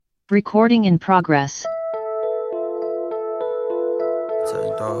Recording in progress.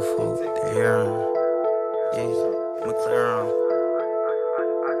 Touch dog food, they hearing. Yeah, McLaren.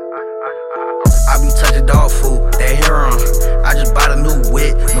 I be touching dog food, they hearing. I just bought a new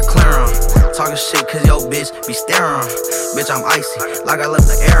whip, McLaren. Talking shit cause yo bitch be staring. Bitch, I'm icy, like I left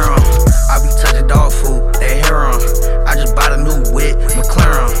the air on. I be touching dog food, they hearing. I just bought a new whip,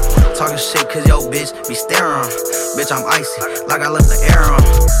 McLaren. Talking shit cause yo bitch be staring. Bitch, I'm icy, like I left the air on.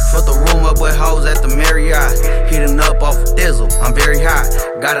 Fuck the room up with hoes at the Marriott. Heating up off of Dizzle, I'm very hot.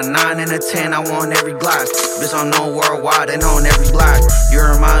 Got a 9 and a 10, I want every Glock. Bitch, I'm known worldwide, they know on every block. You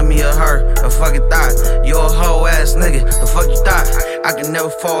remind me of her, a fucking thought. You a hoe ass nigga, the fuck you thought? I can never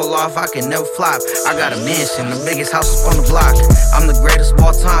fall off, I can never flop. I got a mansion, the biggest house up on the block. I'm the greatest of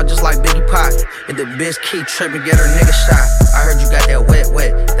all time, just like Biggie Pac. If the bitch keep tripping, get her nigga shot. I heard you got that wet,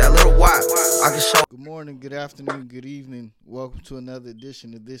 that little wop. I can show. Good morning, good afternoon, good evening. Welcome to another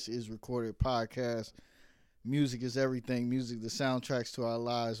edition of This Is Recorded Podcast. Music is everything. Music, the soundtracks to our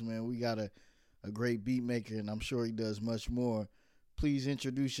lives, man. We got a great beat maker, and I'm sure he does much more. Please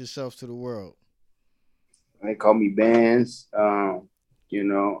introduce yourself to the world. They call me Bands. I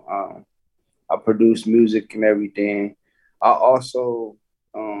produce music and everything. I also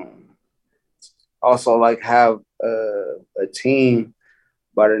like have a team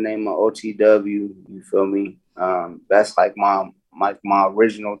by the name of OTW. You feel me? That's like my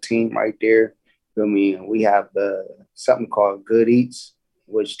original team right there. Feel me? And we have something called Good Eats,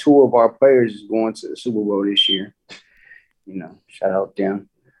 which 2 of our players is going to the Super Bowl this year. You know, shout out them.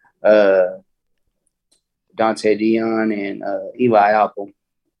 Dante Dion and Eli Apple.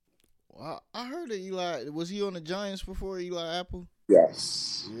 Well, I heard that Eli, was he on the Giants before, Eli Apple?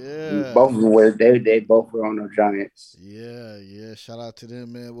 Yes. Yeah. Both of them were, they both were on the Giants. Yeah. Shout out to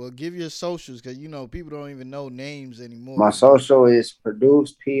them, man. Well, give your socials, because, people don't even know names anymore. My social is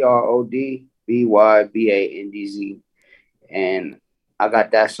produced, PRODBYBANDZ. And I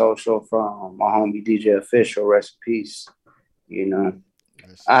got that social from my homie DJ Official, rest in peace. You know,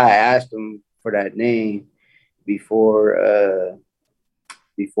 I asked him for that name before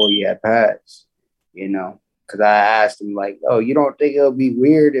he had passed, because I asked him, like, oh, you don't think it'll be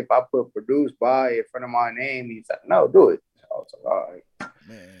weird if I put produced by in front of my name? He's like, no, do it. So I was like, all right.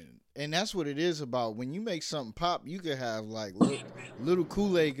 Man, and that's what it is about. When you make something pop, you could have, like, little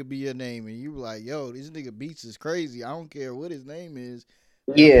Kool-Aid could be your name, and you were like, yo, this nigga Beats is crazy. I don't care what his name is.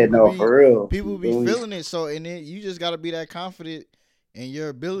 Yeah, no, for real. People be feeling it, so, and then you just got to be that confident in your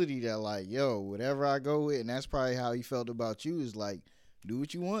ability that, like, yo, whatever I go with, and that's probably how he felt about you, is like, do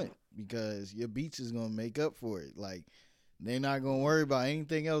what you want, because your beats is going to make up for it. Like, they're not going to worry about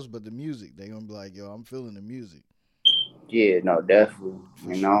anything else but the music. They're going to be like, yo, I'm feeling the music. Yeah, no, definitely,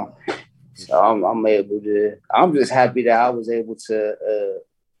 So I'm just happy that I was able to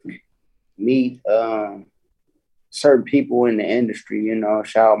meet certain people in the industry,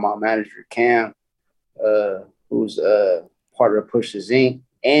 shout out my manager, Cam, who's part of Pushers Inc.,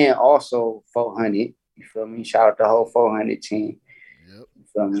 and also 400, you feel me? Shout out the whole 400 team. Yep. You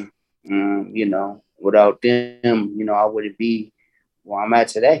feel me? Without them, I wouldn't be where I'm at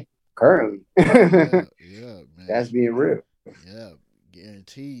today, currently. Yeah, man. That's being real. Yeah,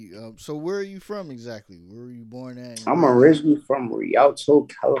 guarantee. So where are you from exactly? Where were you born at? I'm originally from Rialto,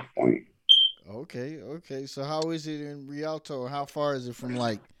 California. Okay. So how is it in Rialto? How far is it from,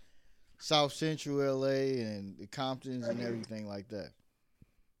 like, South Central LA and the Comptons and everything like that?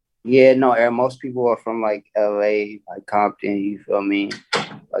 Yeah, no, most people are from, like, LA, like Compton, you feel me?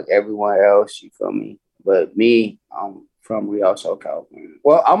 Like everyone else, you feel me? But me, I'm from Rialto, California.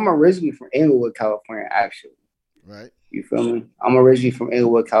 Well, I'm originally from Inglewood, California, actually. Right. You feel me? I'm originally from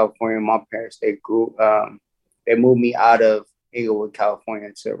Inglewood, California. My parents, they moved me out of Inglewood,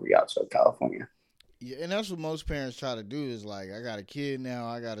 California to Rialto, California. Yeah, and that's what most parents try to do, is like, I got a kid now,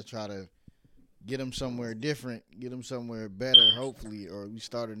 I got to try to get them somewhere different, get them somewhere better, hopefully, or we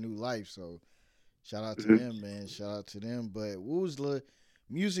start a new life. So shout out to them, man. Shout out to them. But what was the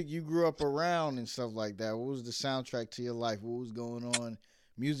music you grew up around and stuff like that? What was the soundtrack to your life? What was going on?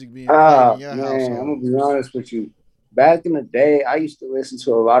 Music being played in your household? I'm going to be honest with you. Back in the day, I used to listen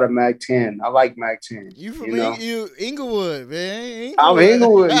to a lot of Mac 10. I like Mac 10. You from Inglewood, man. I'm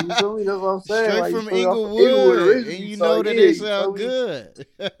Inglewood. You feel me? That's what I'm saying. Straight from Inglewood. And you know that they sound good.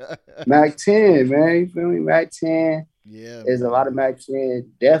 Mac 10, man. You feel me? Mac 10. Yeah. There's a lot of Mac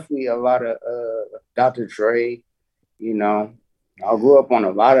 10. Definitely a lot of Dr. Dre. I grew up on a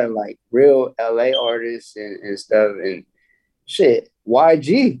lot of, like, real LA artists and stuff. And shit,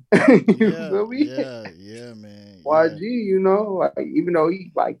 YG. You feel me? Yeah, man. YG, like, even though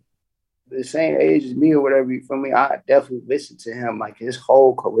he, like, the same age as me or whatever. You feel me? I definitely listened to him like his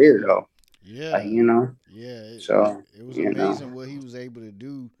whole career though. Yeah, like you know. yeah. So It was you know, amazing what he was able to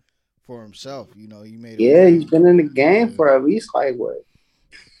do for himself. You know, he made a yeah, he's way. been in the game Yeah. for at least like what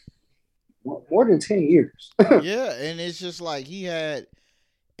more than 10 years. Yeah, and it's just like he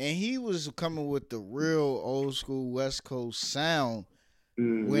was coming with the real old school West Coast sound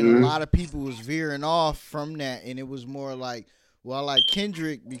when a Mm-hmm. lot of people was veering off from that, and it was more like, well, I like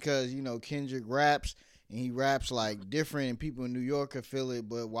Kendrick because Kendrick raps and he raps like different, and people in New York could feel it.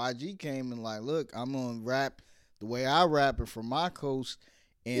 But YG came and like, look, I'm gonna rap the way I rap it from my coast,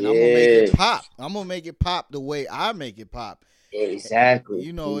 and I'm gonna make it Yeah, pop. I'm gonna make it pop the way I make it pop. exactly.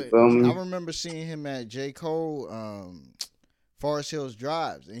 You know, You feel I me? remember seeing him at J. Cole, Forest Hills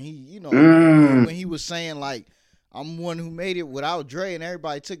Drives, and he, Mm. when he was saying like, I'm one who made it without Dre, and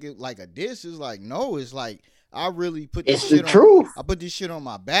everybody took it like a diss. It's like, no, it's like I really put this It's the shit on. truth. I put this shit on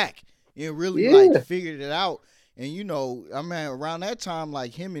my back and really like Yeah. figured it out. And I mean, around that time,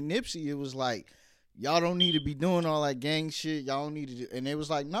 like him and Nipsey, it was like, y'all don't need to be doing all that gang shit. Y'all don't need to do, and they was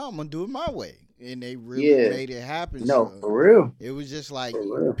like, no, I'm gonna do it my way, and they really Yeah. made it happen. No, So for real. it was just like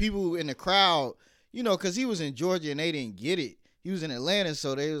For real. people in the crowd, because he was in Georgia and they didn't get it. He was in Atlanta,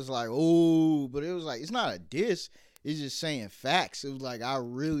 so they was like, oh, but it was like, it's not a diss. It's just saying facts. It was like, I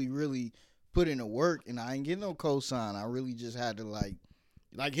really, really put in the work, and I ain't getting no cosign. I really just had to like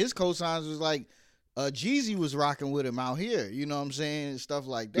his cosigns was like, Jeezy was rocking with him out here. You know what I'm saying? And stuff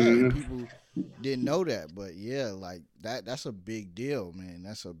like that. And people didn't know that, but yeah, like that's a big deal, man.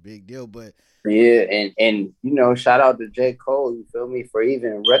 That's a big deal. But Yeah, and shout out to J. Cole, you feel me, for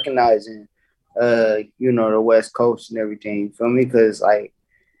even recognizing the West Coast and everything, you feel me? Because like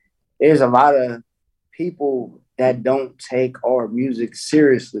there's a lot of people that don't take our music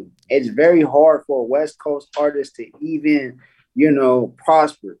seriously. It's very hard for a West Coast artist to even,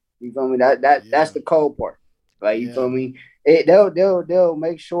 prosper. You feel me? That's the cold part. Like, you feel me? They'll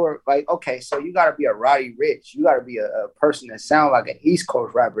make sure, like, okay, so you gotta be a Roddy Ricch, you gotta be a person that sound like an East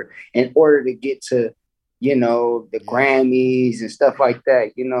Coast rapper in order to get to, the Grammys and stuff like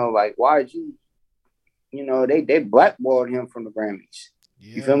that. Like YG, they blackballed him from the Grammys.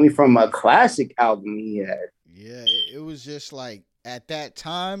 You feel me? From a classic album he had. Yeah, it was just like at that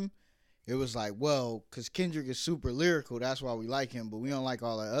time, it was like, well, because Kendrick is super lyrical, that's why we like him, but we don't like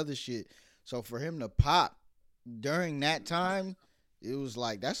all that other shit. So for him to pop during that time, it was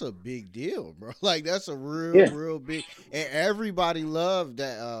like, that's a big deal, bro. Like that's a real big, and everybody loved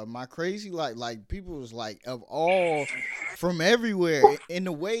that. My crazy like people was like of all from everywhere, in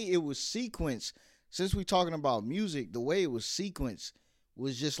the way it was sequenced. Since we talking about music, the way it was sequenced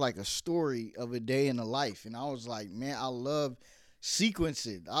was just like a story of a day in the life, and I was like, man, I love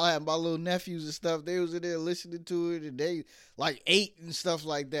sequencing. I had my little nephews and stuff. They was in there listening to it, and they like ate and stuff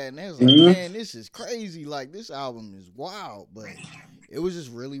like that. And they was like, man, this is crazy. Like this album is wild, but it was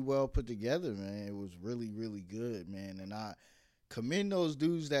just really well put together, man. It was really, really good, man. And I commend those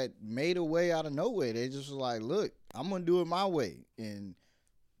dudes that made a way out of nowhere. They just was like, look, I'm gonna do it my way, and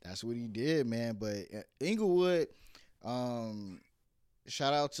that's what he did, man. But Inglewood,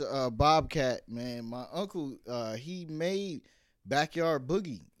 shout out to Bobcat, man. My uncle, he made Backyard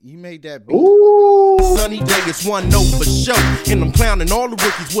Boogie. He made that beat. Ooh. Sunny day, it's one note for show. And I'm clowning all the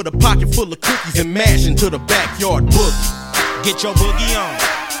rookies with a pocket full of cookies and mashing to the backyard boogie. Get your boogie on.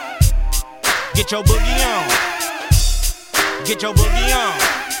 Get your boogie on. Get your boogie on.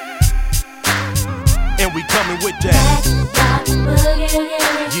 And we coming with that.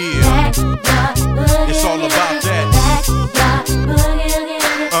 Yeah. It's all about that.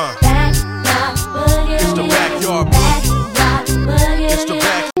 It's the backyard boogie. It's the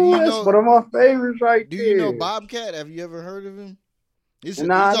back. That's one of my favorites right Do there. you know Bobcat? Have you ever heard of him?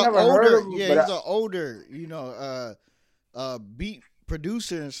 Nah, I never heard of him. Yeah, but he's an older, beat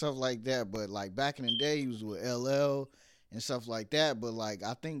producer and stuff like that. But like back in the day, he was with LL and stuff like that. But like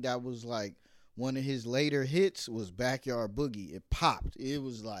I think that was like one of his later hits was Backyard Boogie. It popped. It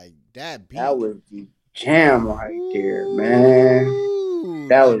was like that beat. That was the jam right there, man. Ooh,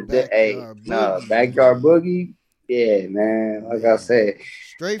 That was the Backyard Boogie. Yeah, man. Like I said,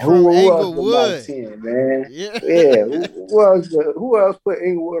 straight from Inglewood, 10, man. Yeah. Who else put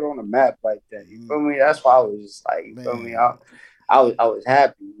Inglewood on the map like that? You feel me? That's why I was just like, you feel me? I was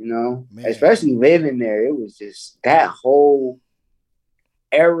happy, man. Especially living there. It was just that whole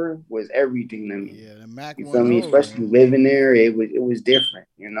era was everything to me. Yeah, the Mac. You feel me? Especially living there, it was different.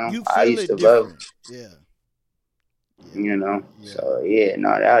 I used to love it. Yeah. So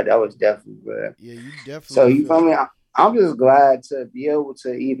that was definitely good. Yeah, you definitely. So you feel me? I'm just glad to be able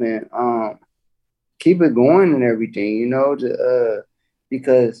to even keep it going and everything,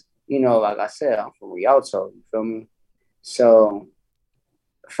 because like I said, I'm from Rialto, you feel me? So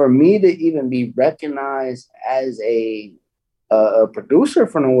for me to even be recognized as a producer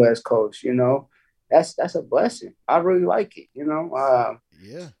from the West Coast, that's a blessing. I really like it,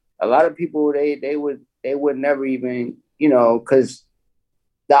 Yeah. A lot of people they would never even, because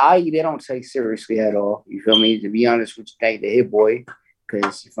the IE they don't take seriously at all. You feel me? To be honest with you, thank the Hit Boy,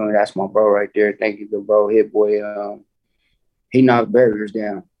 because you feel me, that's my bro right there. Thank you, the bro Hit Boy. He knocked barriers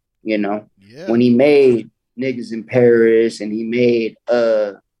down. Yeah. When he made Niggas in Paris and he made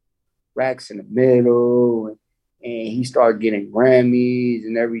Racks in the Middle and he started getting Grammys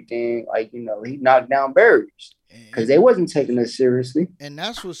and everything, like, he knocked down barriers because they wasn't taking us seriously. And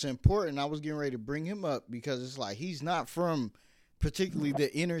that's what's important. I was getting ready to bring him up because it's like he's not from particularly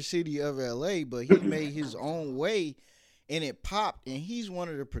the inner city of LA, but he made his own way and it popped. And he's one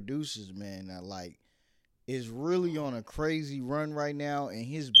of the producers, man, that like is really on a crazy run right now. And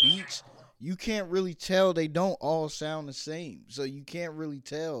his beats, you can't really tell, they don't all sound the same. So you can't really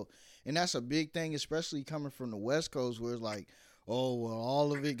tell. And that's a big thing, especially coming from the West Coast, where it's like, oh, well,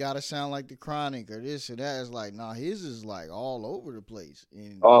 all of it got to sound like the Chronic or this or that. It's like, nah, his is like all over the place.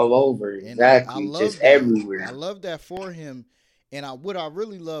 And all over, exactly, just that. Everywhere. I love that for him. And what I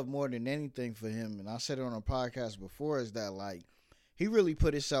really love more than anything for him, and I said it on a podcast before, is that like he really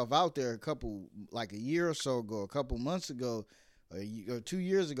put himself out there a year or so ago, a couple months ago, or 2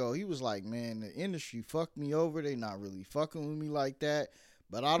 years ago. He was like, man, the industry fucked me over. They not really fucking with me like that.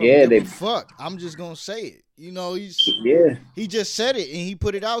 But I don't give a fuck. I'm just gonna say it. He just said it and he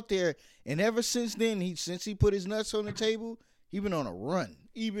put it out there. And ever since then, since he put his nuts on the table, he been on a run.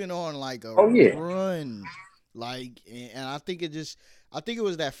 He been on like a run. Like, and I think it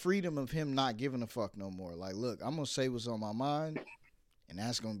was that freedom of him not giving a fuck no more. Like, look, I'm gonna say what's on my mind, and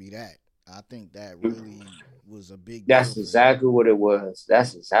that's gonna be that. I think that really was a big. That's exactly what it was.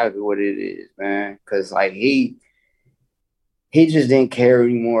 That's exactly what it is, man. Because like he just didn't care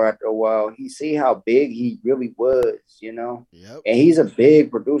anymore after a while. He see how big he really was, Yep. And he's a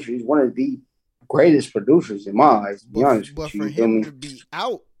big producer. He's one of the greatest producers in my eyes, to be honest with you. But for him to be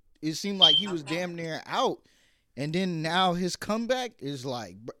out, it seemed like he was damn near out. And then now his comeback is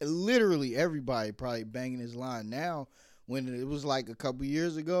like literally everybody probably banging his line now. When it was like a couple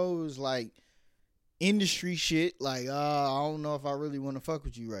years ago, it was like industry shit, like I don't know if I really want to fuck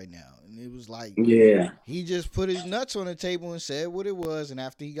with you right now. And it was like, he just put his nuts on the table and said what it was. And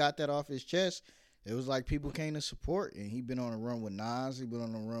after he got that off his chest, it was like people came to support. And he been on a run with Nas. He been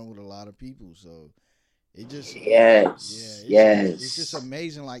on a run with a lot of people. So it just it's just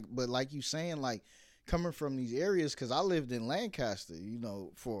amazing. But like you saying, like coming from these areas, because I lived in Lancaster,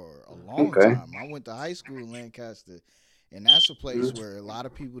 for a long time. I went to high school in Lancaster. And that's a place where a lot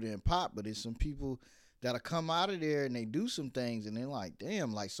of people didn't pop, but it's some people that'll come out of there and they do some things and they're like,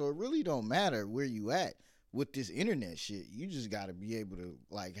 damn, like, so it really don't matter where you at with this internet shit. You just got to be able to,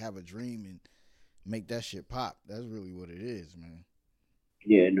 like, have a dream and make that shit pop. That's really what it is, man.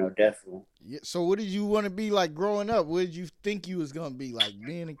 Yeah, no, definitely. Yeah. So what did you want to be like growing up? What did you think you was going to be, like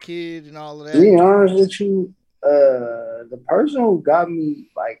being a kid and all of that? To be honest with you, the person who got me,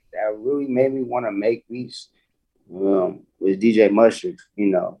 like, that really made me want to make beats was DJ Mustard,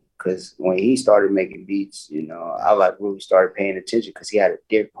 because when he started making beats, I like really started paying attention because he had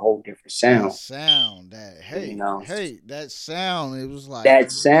a whole different sound. That sound, it was like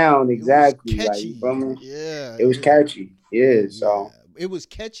that sound, exactly. It was catchy. It was catchy. Yeah, so it was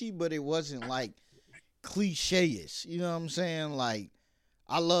catchy, but it wasn't like cliche-ish. You know what I'm saying? Like,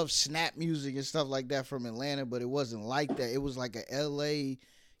 I love snap music and stuff like that from Atlanta, but it wasn't like that. It was like a LA.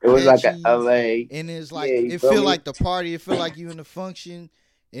 It was like a LA. And it's like, it feel like the party. It feel like you in the function.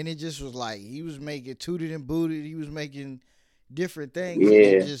 And it just was like, he was making Tooted and Booted. He was making different things.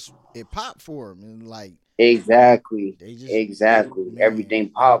 Yeah. And it popped for him. And like. Exactly. Everything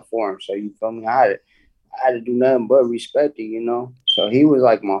popped for him. So you feel me? I had to do nothing but respect it, So he was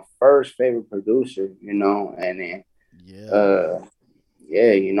like my first favorite producer, and then,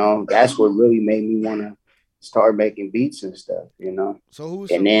 that's what really made me want to start making beats and stuff, So who's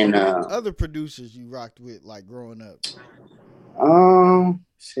some other producers you rocked with, like growing up?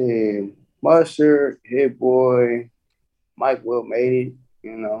 Mustard, Hit Boy, Mike Will made it.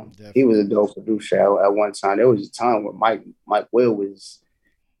 Definitely. He was a dope producer at one time. There was a time where Mike Will was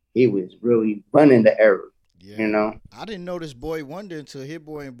really running the era. Yeah. I didn't notice Boy Wonder until Hit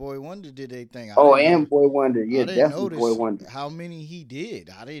Boy and Boy Wonder did their thing. And Boy Wonder, yeah, definitely Boy Wonder. How many he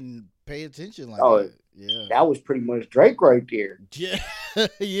did? I didn't pay attention like that. Yeah, that was pretty much Drake right there. Yeah,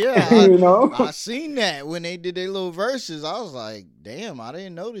 yeah. I seen that when they did their little verses. I was like, damn, I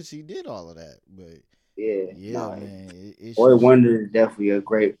didn't notice he did all of that. But Yeah, Yeah, no, man. It's Boy just Wonder is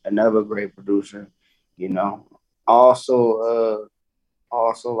definitely another great producer. You know, also,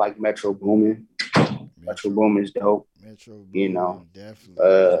 also like Metro Boomin. Metro Metro Boomin is dope. Metro You know, Boomin, definitely,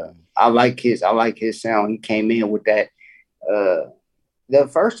 man. I like his sound. He came in with that. Uh, the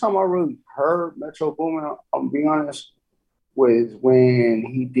first time I really heard Metro Boomin, I'm gonna be honest, was when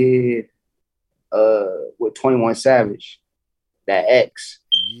he did with 21 Savage, that X.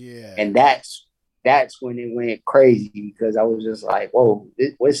 Yeah. And that's when it went crazy because I was just like, whoa,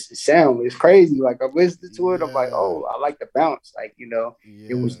 what's the sound? It's crazy. Like I'm listening to it, I'm like, Yeah. oh, I like the bounce. Like,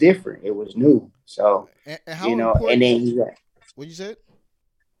 it was Yeah. different. It was new. So, And how and important then what you said?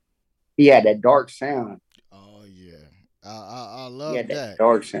 he had that dark sound. Oh yeah. I He had love that that.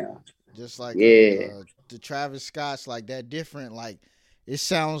 dark sound. Just like Yeah. the Travis Scott's like that different like it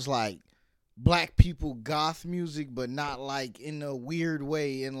sounds like black people goth music but not like in a weird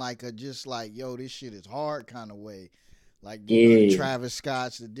way in like a just like yo this shit is hard kind of way. Like the Yeah. Travis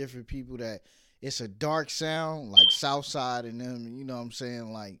Scott's, the different people that it's a dark sound like Southside and them, you know what I'm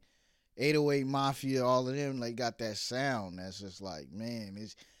saying? Like 808 Mafia, all of them, they got that sound that's just like, man,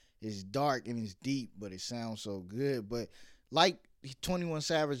 it's dark and it's deep, but it sounds so good. But like 21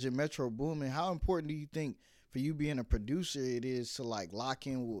 Savage and Metro Boomin, how important do you think for you being a producer it is to like lock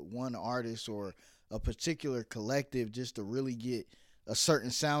in with one artist or a particular collective just to really get a certain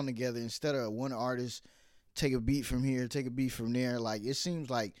sound together instead of one artist take a beat from here, take a beat from there. Like it seems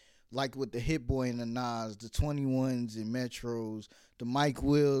like with the Hit Boy and the Nas, the 21s and Metros, the Mike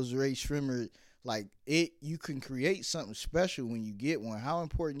Wills, Ray Shrimmer, like it you can create something special when you get one. How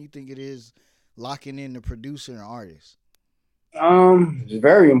important you think it is locking in the producer and artist? It's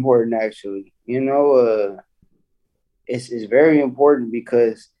very important actually. It's very important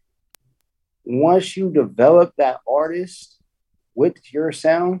because once you develop that artist with your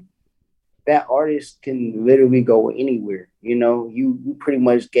sound, that artist can literally go anywhere. You pretty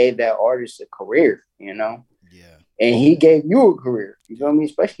much gave that artist a career, Yeah. and he gave you a career. You know what I mean?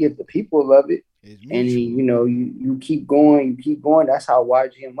 Especially if the people love it. It's And mutual. you keep going, you keep going. That's how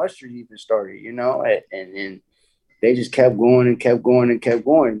YG and Mustard even started, and they just kept going and kept going and kept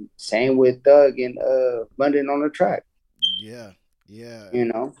going. Same with Thug and London on the Track. Yeah. Yeah. You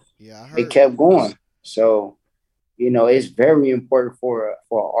know, Yeah. I they heard kept going. So it's very important for an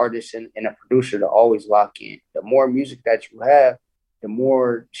artist and a producer to always lock in. The more music that you have, the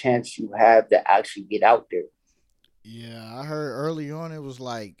more chance you have to actually get out there. Yeah, I heard early on it was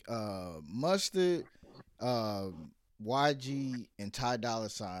like Mustard, uh, YG, and Ty Dolla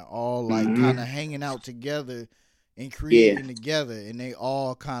Sign all like kind Mm-hmm. of hanging out together and Yeah, creating together, and they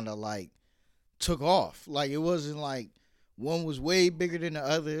all kind of like took off. Like it wasn't like one was way bigger than the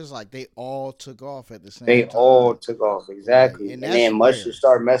other. It's like they all took off at the they same all time. took off Like, exactly, and and that's then Mustard rare.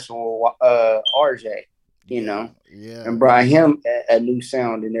 started messing with RJ. You Yeah, know, yeah, and brought him a new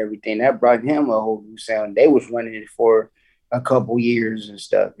sound and everything. That brought him a whole new sound. They was running it for a couple years and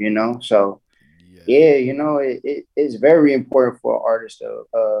stuff. So yeah. yeah, it's very important for artists to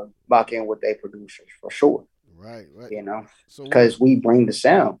lock in with their producers for sure. Right, right. You know, So what? because we bring the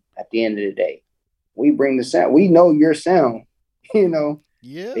sound at the end of the day. We bring the sound. We know your sound. You know,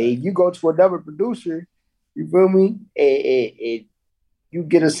 Yeah, if you go to another producer, you feel me? You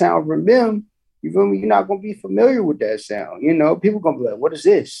get a sound from them, you feel me? You're not gonna be familiar with that sound. People gonna be like, "What is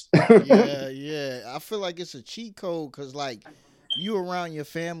this?" yeah, yeah. I feel like it's a cheat code because, like, you around your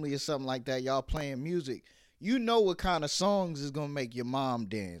family or something like that, y'all playing music. You know what kind of songs is gonna make your mom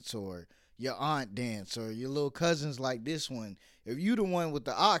dance or your aunt dance or your little cousins like this one. If you the one with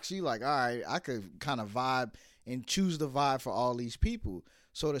the ox, you like, all right, I could kind of vibe and choose the vibe for all these people.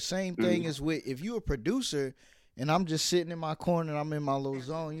 So the same thing is with if you a producer and I'm just sitting in my corner and I'm in my little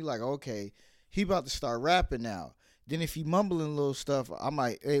zone, you like, okay, he about to start rapping now. Then if he mumbling little stuff, I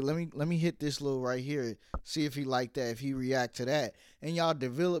might, hey, let me hit this little right here, see if he like that, if he react to that, and y'all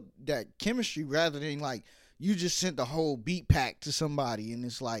develop that chemistry rather than like you just sent the whole beat pack to somebody and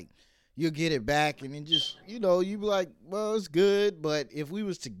it's like you'll get it back and then just you be like, well, it's good, but if we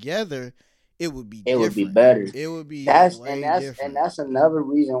was together, it would be It would be different. better. It would be That's and way that's and different. that's another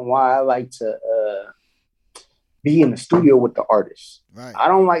reason why I like to be in the studio with the artists. Right. I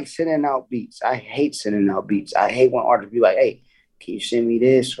don't like sending out beats. I hate sending out beats. I hate when artists be like, "Hey, can you send me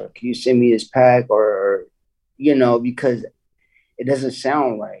this or can you send me this pack or because it doesn't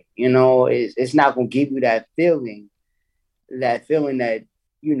sound right. It's not gonna give you that feeling that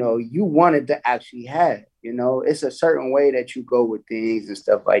you wanted to actually have. It's a certain way that you go with things and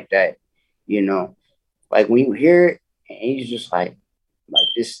stuff like that. You know, like when you hear it and you just like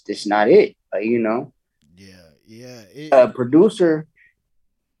this not it. Yeah, yeah. A producer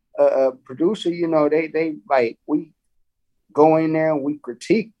a producer, you know, they like we go in there and we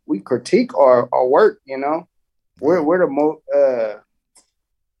critique our work, you know. We're Right. we're the most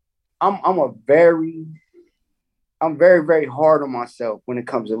I'm a very I'm very, very hard on myself when it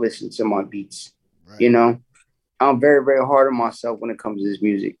comes to listening to my beats. You Right. know, I'm very, very hard on myself when it comes to this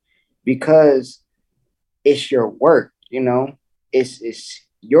music because it's your work, you know. It's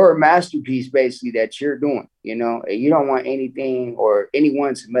your masterpiece basically that you're doing, you know, and you don't want anything or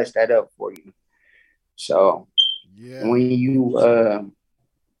anyone to mess that up for you. So Yeah. when you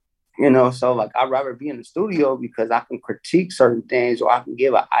know, so like I'd rather be in the studio because I can critique certain things or I can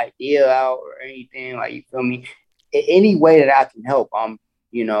give an idea out or anything, like you feel me? Any way that I can help,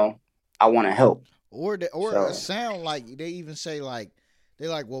 you know, I want to help. Or a So sound like they even say like they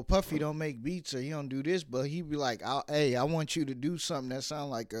like, well, Puffy don't make beats or he don't do this, but he be like, hey, I want you to do something that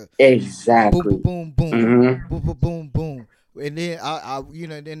sound like a boom, boom, exactly. boom, boom, Hmm. boom, boom, boom, boom, and then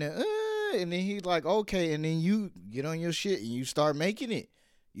and then he's like, okay, and then you get on your shit and you start making it.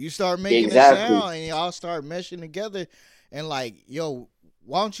 You start making a Exactly. sound and y'all start meshing together, and like, yo,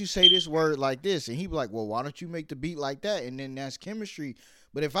 why don't you say this word like this? And he be like, well, why don't you make the beat like that? And then that's chemistry.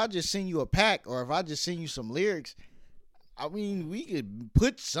 But if I just send you a pack or if I just send you some lyrics, I mean, we could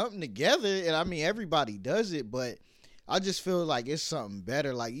put something together, and I mean, everybody does it, but I just feel like it's something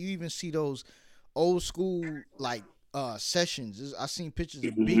better. Like you even see those old school like sessions. I seen pictures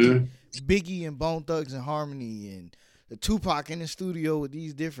of Hmm. Biggie and Bone Thugs and Harmony, and the Tupac in the studio with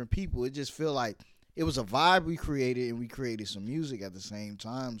these different people. It just feel like it was a vibe we created, and we created some music at the same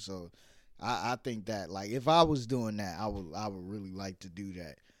time. So I think that like if I was doing that, I would really like to do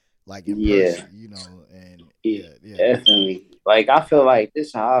that, like in Yeah. person, and Yeah, yeah, yeah. definitely. Like I feel like this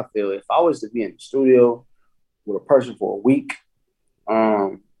is how I feel. If I was to be in the studio with a person for a week,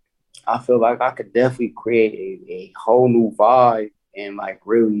 um, I feel like I could definitely create a whole new vibe and like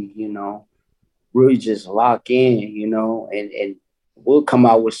really, you know, really just lock in, you know, and we'll come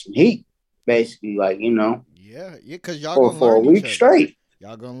out with some heat, basically, like, you know, Yeah, yeah, cause y'all for gonna a learn each week other. straight.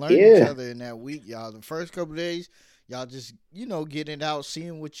 Y'all gonna learn each Yeah. other in that week. Y'all the first couple days, y'all just getting it out,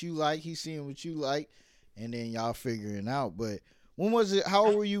 seeing what you like. He seeing what you like, and then y'all figuring out. But when was it? How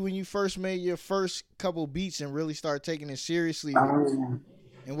old were you when you first made your first couple beats and really started taking it seriously? Um,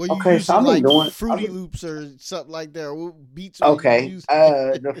 And were you okay, so using I've been like doing I've Fruity been Loops or something like that? Or what beats were you okay. using?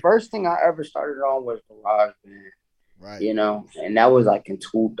 The first thing I ever started on was GarageBand. Right. You know, and that was like in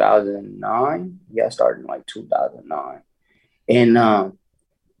 2009. Yeah, I started in like 2009. And,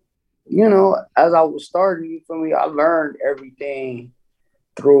 you know, as I was starting, you feel me, I learned everything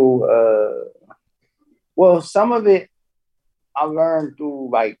through, well, some of it I learned through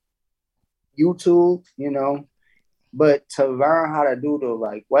like YouTube, you know, but to learn how to do the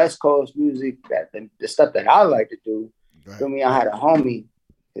like West Coast music, that the stuff that I like to do, feel Right. me, I had a homie,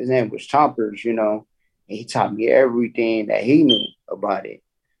 his name was Chompers, you know, and he taught me everything that he knew about it.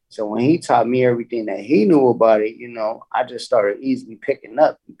 So when he taught me everything that he knew about it, you know, I just started easily picking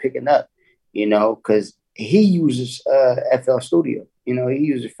up, you know, because he uses FL Studio, you know, he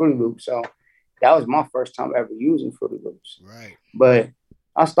uses Fruity Loops. So that was my first time ever using Fruity Loops. Right. But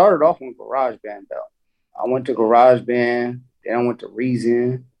I started off on GarageBand though. I went to GarageBand, then I went to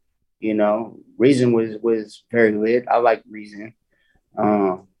Reason. You know, Reason was very lit. I like Reason.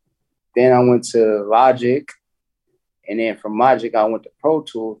 Um, then I went to Logic, and then from Logic I went to Pro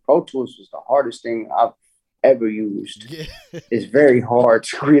Tools. Pro Tools was the hardest thing I've ever used. Yeah. It's very hard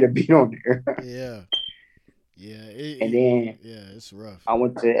to create a beat on there. Yeah. Yeah. And then Yeah. It's rough. I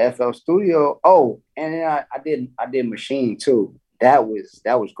went to FL Studio. Oh, and then I did Machine too. That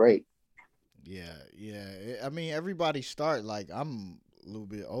was great. Yeah, yeah. I mean, everybody start like I'm a little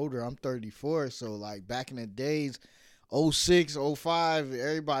bit older. I'm 34, so like back in the days, '06, '05,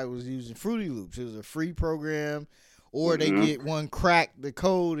 everybody was using Fruity Loops. It was a free program, or they Hmm. get one crack the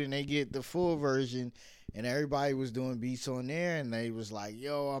code and they get the full version. And everybody was doing beats on there, and they was like,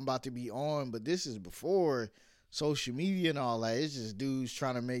 "Yo, I'm about to be on." But this is before social media and all that. It's just dudes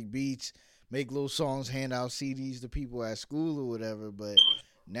trying to make beats, make little songs, hand out CDs to people at school or whatever. But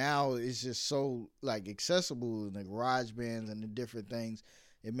now it's just so like accessible in the garage bands and the different things.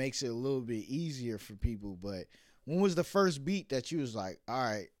 It makes it a little bit easier for people. But when was the first beat that you was like, all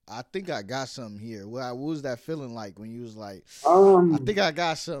right, I think I got something here? What was that feeling like when you was like, I think Um, I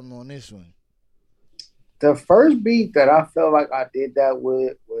got something on this one? the first beat that I felt like I did that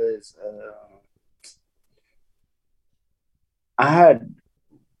with was I had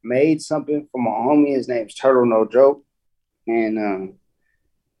made something for my homie. His name's Turtle No Joke, and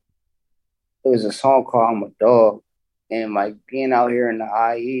it was a song called "I'm a Dog." And like being out here in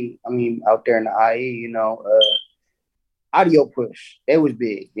the IE, I mean out there in the IE, you know, Audio Push. It was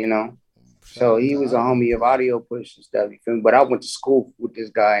big, you know. Shout So out he to was a Audio homie of Push. Audio Push and stuff. You feel me? But I went to school with this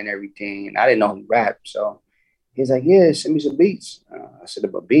guy and everything, and I didn't know he rapped. So he's like, "Yeah, send me some beats." I said,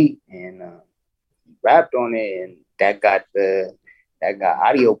 "A beat," and he rapped on it, and that got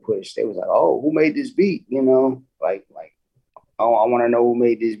Audio Push. They was like, "Oh, who made this beat?" You know, like oh, I want to know who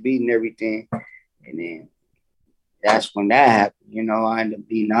made this beat and everything. And then that's when that happened. You know, I ended up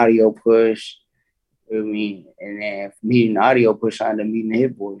beating Audio Push. I mean, and then meeting Audio Push, I ended up meeting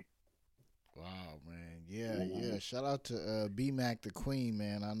Hit Boy. Wow, man. Yeah, You yeah. know? Shout out to B Mac the Queen,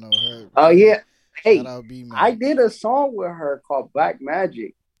 man. I know her. Oh Yeah. yeah. Shout Hey, out B I Mac. did a song with her called Black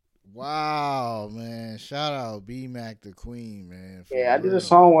Magic. Wow, man. Shout out B Mac the Queen, man. For Yeah, I did a real.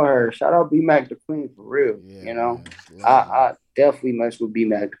 song with her. Shout out B Mac the Queen for real. Yeah, You know, man. Legend. I definitely mess with B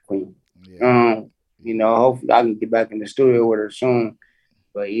Mac the Queen. Yeah. Um, you Yeah. know, hopefully I can get back in the studio with her soon.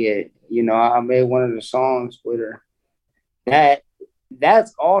 But yeah, you know, I made one of the songs with her. That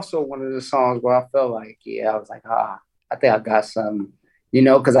that's also one of the songs where I felt like, yeah, I was like, I think I got something. You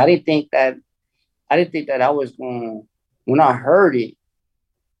know, because I didn't think that I was going. When I heard it,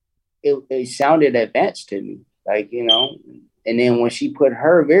 it sounded advanced to me, like you know. And then when she put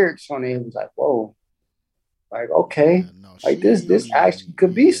her lyrics on it, it was like, whoa, like okay, Yeah, no, like this actually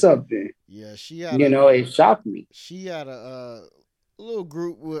could be something. yeah, she had You a know, it shocked me. little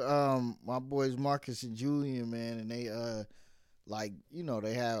group with my boys Marcus and Julian, man, and they like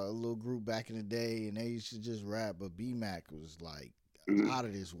they had a little group back in the day, and they used to just rap, but B Mac was like Mm. out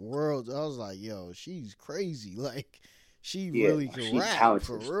of this world. I was like, yo, she's crazy, like she Yeah, really could she's rap for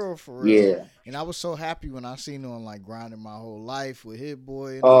talented. real, for real. Yeah. And I was so happy when I seen her on like Grinding My Whole Life with Hit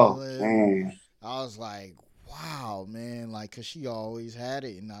Boy and all Oh them. man. I was like, wow, man, like, cause she always had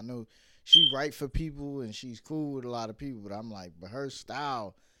it, and I know she write for people and she's cool with a lot of people, but I'm like, but her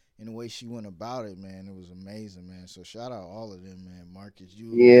style and the way she went about it, man, it was amazing, man. So shout out all of them, man. Marcus,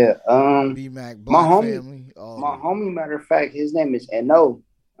 Julian, Yeah. B Mac, My Block homie, Family, all of my them. homie. Matter of fact, his name is No.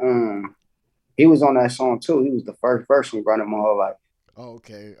 He was on that song too. He was the first person running my whole life. Oh,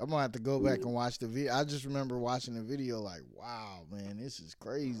 okay, I'm gonna have to go back and watch the video. I just remember watching the video, like, wow, man, this is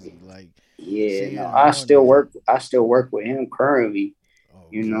crazy. Like, Yeah, seeing no, her on there. I still work with him currently.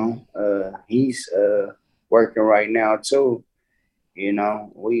 You Okay. know, he's working right now too. You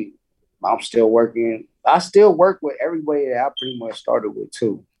know, I'm still working. I still work with everybody that I pretty much started with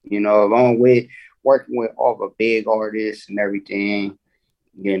too. You know, along with working with all the big artists and everything.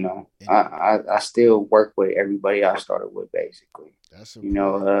 You know, And I still work with everybody I started with basically. that's You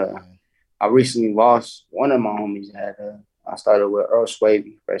know, important, man. I recently lost one of my homies that I started with Earl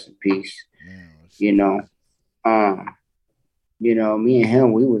Swavey, rest in peace. Man, You know, um, me and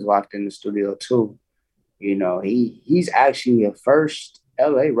him, we was locked in the studio too. You know, he's actually the first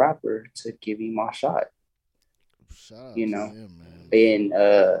LA rapper to give me my shot. shout out You to know, him, man. and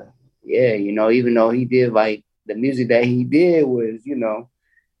yeah, you know, even though he did like the music that he did was,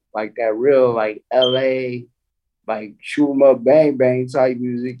 like that real like LA like shoot 'em up bang bang type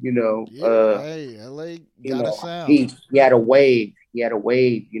music, Yeah, hey, LA got a sound. he had a wave,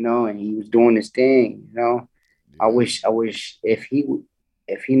 and he was doing his thing, Yeah, I wish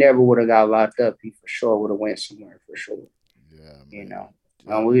if he never would have got locked up, he for sure would have went somewhere for sure. yeah, You man. know,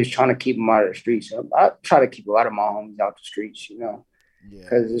 Yeah, we was trying to keep him out of the streets. I try to keep a lot of my homies out the streets, yeah,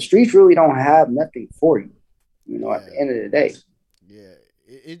 because the streets really don't have nothing for you. At the yeah, end of the day. yeah.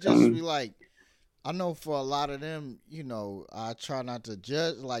 It just be Um, like, I know for a lot of them, I try not to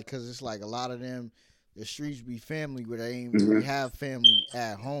judge, like, cause it's like a lot of them, the streets be family where they ain't really mhm. have family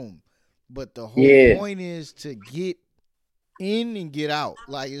at home. But the whole Yeah. point is to get in and get out.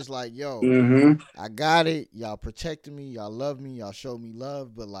 Like, it's like, yo, Hmm. I got it. Y'all protected me. Y'all love me. Y'all show me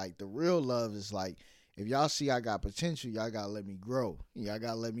love. But like the real love is like, if y'all see I got potential, y'all gotta let me grow. Y'all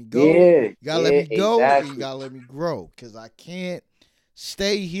gotta let me go. Yeah. You gotta let Yeah. me go, and you Exactly. gotta let me grow. Cause I can't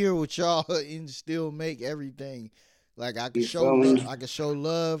stay here with y'all and still make everything. Like I could You show feel love. me? I could show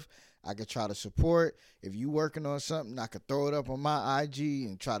love. I could try to support. If you working on something, I could throw it up on my IG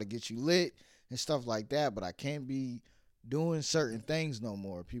and try to get you lit and stuff like that. But I can't be doing certain things no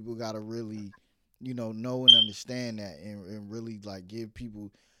more. People gotta really, know and understand that, and really like give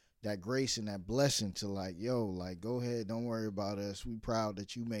people that grace and that blessing to like, yo, like go ahead, don't worry about us. We proud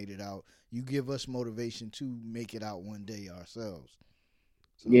that you made it out. You give us motivation to make it out one day ourselves.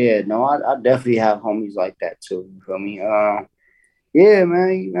 So Yeah. No, I definitely have homies like that too. You feel me? Yeah,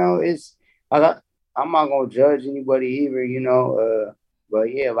 man. I got. I'm not gonna judge anybody either.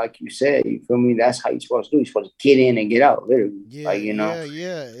 But yeah, like you said, you feel me? That's how you supposed to do. You're supposed to get in and get out, literally. yeah, Like yeah,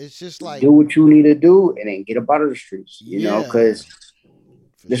 yeah. It's just like, do what you need to do, and then get up out of the streets. yeah, Because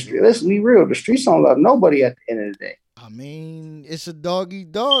for sure. let's be real, the streets don't love nobody at the end of the day. I mean, it's a dog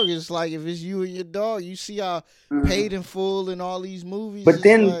eat dog. It's like if it's you and your dog, you see how Mhm. paid in full in all these movies. But It's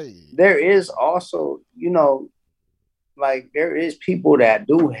then like, there is also, like there is people that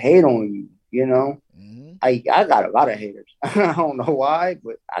do hate on you. mhm. I got a lot of haters. I don't know why,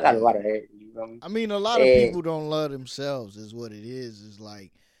 but I got a Yeah. lot of haters. You know me? I mean, a lot of And people don't love themselves, is what it is. Is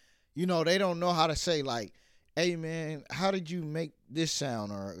like, they don't know how to say, like, hey, man, how did you make this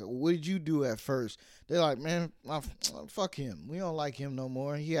sound? Or what did you do at first? They're like, man, fuck him. We don't like him no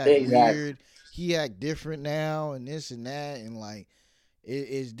more. He act exactly. weird. He act different now and this and that. And, like,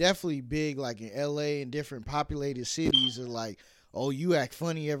 it's definitely big, like, in L.A. and different populated cities are like, oh, you act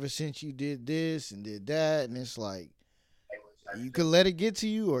funny ever since you did this and did that. And it's like, you could let it get to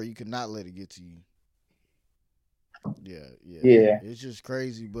you or you could not let it get to you. Yeah, yeah. Yeah. It's just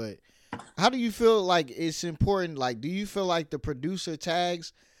crazy. But how do you feel like it's important? Like, do you feel like the producer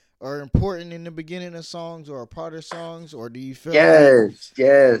tags are important in the beginning of songs or a part of songs? Or do you feel like, Yes,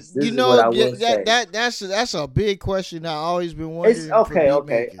 yes. This is what I yeah, will say. that's a big question I've always been It's wondering for okay, beat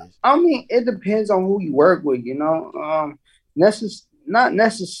okay. makers. I mean, it depends on who you work with, not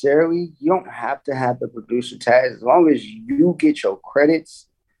necessarily. You don't have to have the producer tag as long as you get your credits.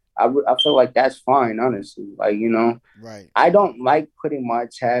 I feel like that's fine, honestly. Like, Right, I don't like putting my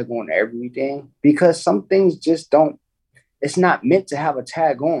tag on everything because some things just don't, it's not meant to have a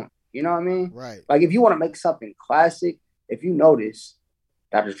tag on. You know what I mean? right. Like, if you want to make something classic, if you notice,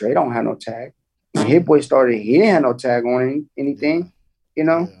 Dr. Dre don't have no tag. When Hit Boy started, he didn't have no tag on Yeah, anything, you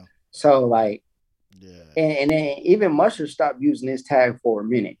know? yeah, So, like, yeah. and then even Mustard stopped using his tag for a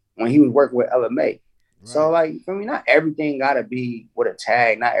minute when he was working with LMA. So, Right. like, I mean, not everything got to be with a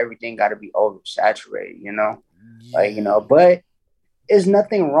tag. Not everything got to be oversaturated, Like, Yeah, but it's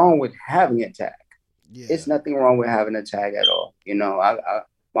nothing wrong with having a tag. yeah. It's nothing wrong with having a tag at all. My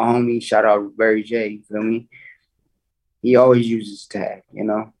homie, shout out Barry J, you feel me? He always uses tag,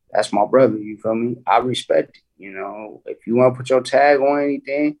 That's my brother, you feel me? I respect it, If you want to put your tag on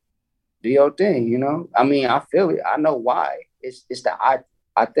anything, do your thing, I mean, I feel it. I know why. It's the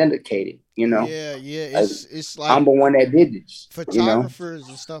authenticated, Yeah, yeah. Like, It's I'm like the one that did this. photographers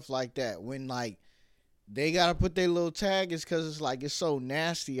and stuff like that. When like they gotta put their little tag, is because it's like it's so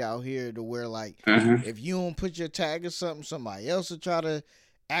nasty out here to where like Mm-hmm. if you don't put your tag or something, somebody else will try to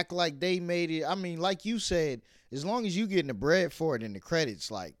act like they made it. I mean, like you said, as long as you getting the bread for it and the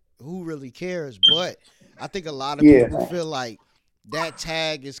credits, like who really cares? But I think a lot of people Yeah, feel like that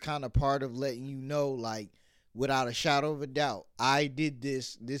tag is kind of part of letting you know, like without a shadow of a doubt, I did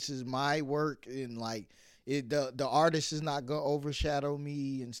this. This is my work, and like the artist is not gonna overshadow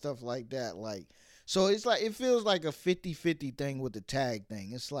me and stuff like that. Like, so it's like it feels like a 50-50 thing with the tag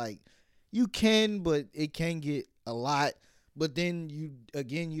thing. It's like you can, but it can get a lot. But then you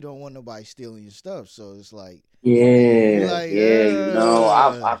don't want nobody stealing your stuff. So it's like you yeah, like,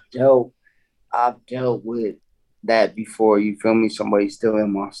 yeah. I've dealt with that before. You feel me? Somebody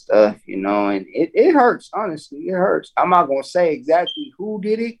stealing my stuff, and it hurts. Honestly, it hurts. I'm not gonna say exactly who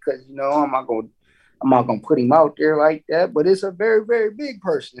did it because I'm not gonna put him out there like that. But it's a very very big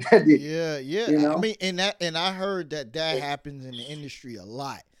person that did it. yeah, You yeah. I know, mean, and I heard that happens in the industry a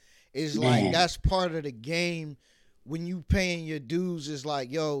lot. It's like man. that's part of the game. When you paying your dues, it's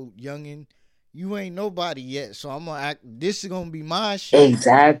like, yo, youngin, you ain't nobody yet, so I'm gonna act. This is gonna be my shit,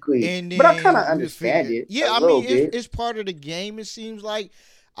 Exactly. and But I kind then of we'll understand figure. it Yeah, a I little mean, bit. it's part of the game. It seems like.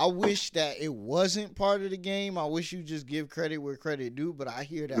 I wish that it wasn't part of the game. I wish you just give credit where credit due, but I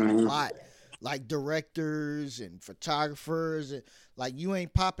hear that a Mhm. lot. Like directors and photographers, and like you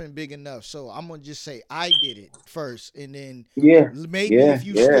ain't popping big enough. So I'm gonna just say I did it first, and then Yeah, maybe yeah, if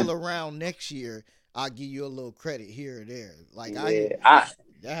you yeah, still around next year, I'll give you a little credit here or there. Like yeah.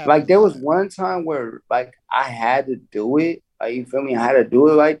 That happens a there was lot. one time where like I had to do it. Like, you feel me? I had to do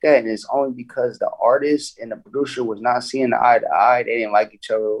it like that, and it's only because the artist and the producer was not seeing eye to eye. They didn't like each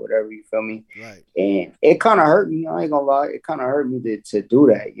other or whatever. You feel me? Right. And it kind of hurt me. I ain't gonna lie. It kind of hurt me to do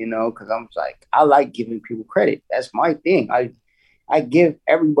that, because I'm like, I like giving people credit. That's my thing. I give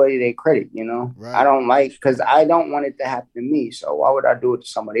everybody their credit. I Right. don't like because I don't want it to happen to me. So why would I do it to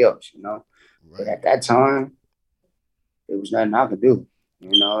somebody else? But Right. at that time, there was nothing I could do.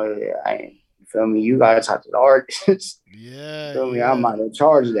 You feel me? You gotta talk to the artists. You Yeah. feel me? I'm Yeah. not in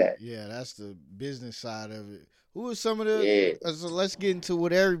charge of that. Yeah. That's the business side of it. Who are some of the? Yeah. So let's get into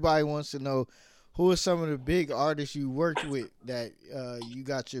what everybody wants to know. Who are some of the big artists you worked with that you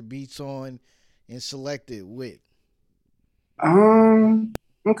got your beats on and selected with?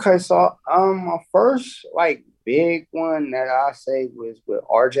 Okay, so my first like big one that I say was with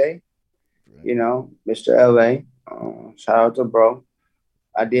RJ, Right. Mr. LA. Shout out to bro.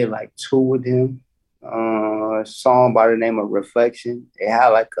 I did like two with him. a song by the name of Reflection. It had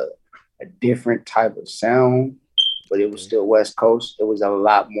like a different type of sound, but it was still West Coast. It was a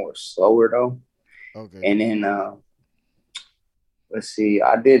lot more slower though. Okay. And then let's see,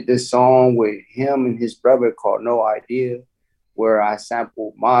 I did this song with him and his brother called No Idea, where I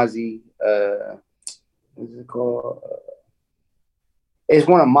sampled Mozzie. What's it called? It's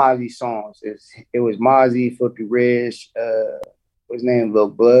one of Mozzie's songs. It was Mozzie, Filthy Rich, what's his name, Lil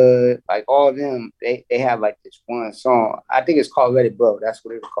Blood, like all of them. They have like this one song. I think it's called Let It Blow. That's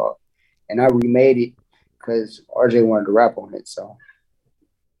what it was called. And I remade it because RJ wanted to rap on it, so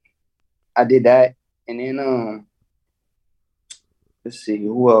I did that. And then let's see,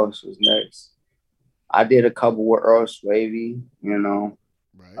 who else was next? I did a couple with Earl Swavey, you know.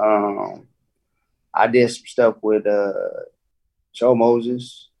 Right. I did some stuff with Joe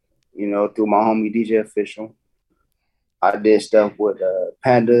Moses, you know, through my homie DJ Official. I did stuff with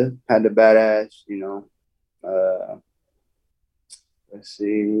Panda Badass, you know. Let's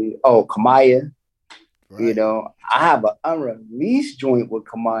see. Oh, Kamaya. Right. You know, I have an unreleased joint with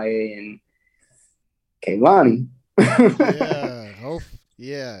Kamaya and Kaylani.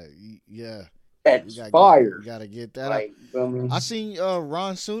 Yeah. That's fire. You gotta get that. Like, I seen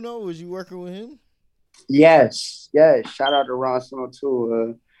Ron Suno. Was you working with him? Yes. Shout out to Ron Suno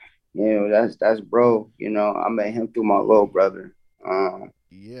too. You know, that's bro. You know, I met him through my little brother.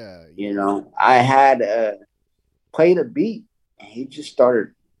 You know, I had played a beat and he just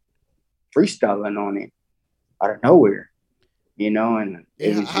started freestyling on it out of nowhere. You know, and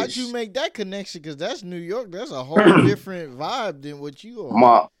how'd you make that connection? Because that's New York. That's a whole different vibe than what you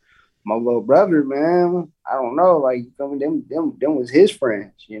are. My little brother, man. I don't know. Like them was his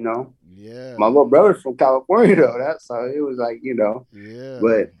friends. You know. Yeah. My little brother from California though. That's how it was like. You know. Yeah.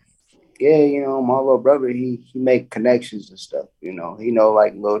 But yeah, you know, my little brother, he make connections and stuff. You know, he know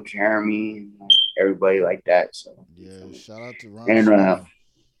like Lil Jeremy and everybody like that. So yeah, shout out to Ron. And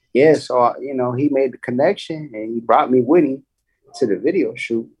yeah, so you know, he made the connection and he brought me with him to the video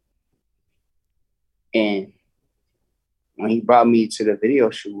shoot. And when he brought me to the video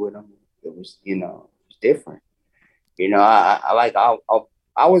shoot with him, it was, you know, it was different. You know,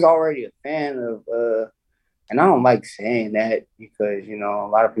 I was already a fan of and I don't like saying that because, you know, a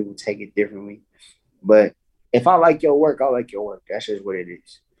lot of people take it differently. But if I like your work, I like your work. That's just what it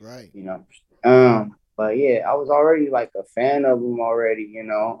is. Right. You know. But yeah, I was already like a fan of him already, you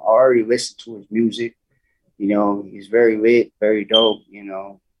know. I already listened to his music. You know, he's very lit, very dope, you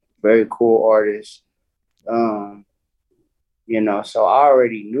know, very cool artist. You know, so I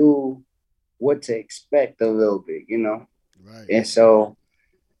already knew what to expect a little bit, you know. Right. And so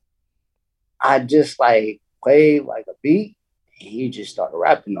I just like played like a beat and he just started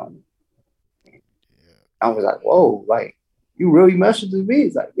rapping on me. Yeah. I was like, whoa, like you really mess with the beat?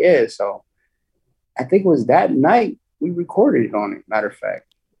 He's like, yeah. So I think it was that night we recorded it on it, matter of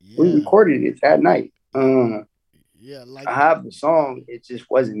fact. Yeah. We recorded it that night. Yeah, like I have the song, it just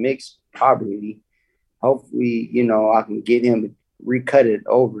wasn't mixed properly. Hopefully, you know, I can get him to recut it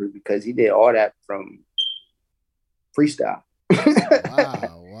over because he did all that from freestyle.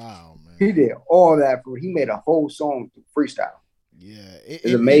 Wow, man. He did all that he made a whole song through freestyle. Yeah,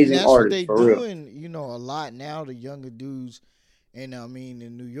 it's amazing that's artist what they for doing, real. You know, a lot now, the younger dudes, and I mean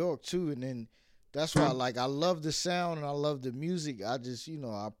in New York too, and then that's why like I love the sound and I love the music. I just, you know,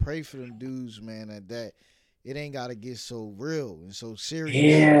 I pray for them dudes, man, that it ain't gotta get so real and so serious.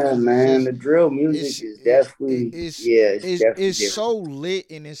 Yeah, man. The drill music is definitely it's so lit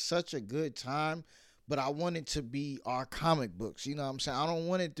and it's such a good time. But I want it to be our comic books. You know what I'm saying? I don't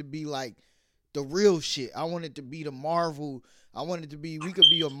want it to be like the real shit. I want it to be the Marvel. I want it to be, we could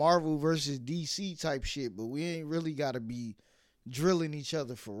be a Marvel versus DC type shit, but we ain't really gotta be drilling each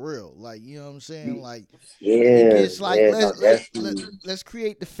other for real. Like, you know what I'm saying? Like, it's like let's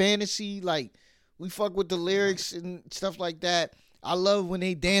create the fantasy. Like, we fuck with the lyrics and stuff like that. I love when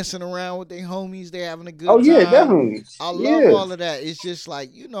they dancing around with their homies. They having a good time. Oh, yeah, definitely. I love all of that. It's just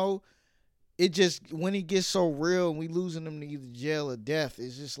like, you know, it just, when it gets so real and we losing them to either jail or death,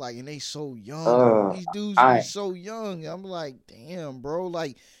 it's just like, and they so young. These dudes are so young. I'm like, damn, bro.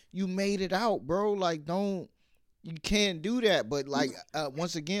 Like, you made it out, bro. Like, you can't do that. But, like,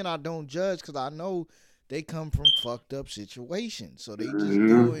 once again, I don't judge because I know they come from fucked up situations. So they just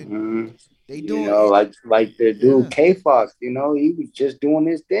doing... They doing, you know, like the dude K-Fox, you know, he was just doing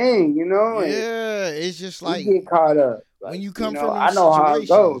his thing, you know. Yeah, it's just like you get caught up. Like, when you come from I know how it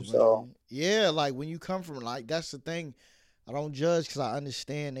goes. So yeah, like when you come from, like, that's the thing. I don't judge because I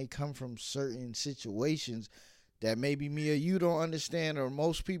understand they come from certain situations that maybe me or you don't understand, or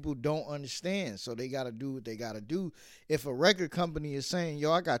most people don't understand. So they got to do what they got to do. If a record company is saying,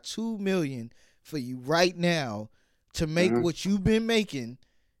 yo, I got $2 million for you right now to make what you've been making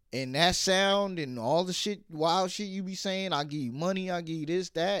and that sound and all the shit, wild shit you be saying, I'll give you money, I'll give you this,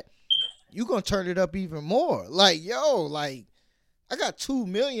 that, you gonna turn it up even more. Like, yo, like, I got 2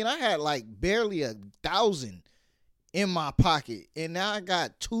 million. I had like barely 1,000 in my pocket. And now I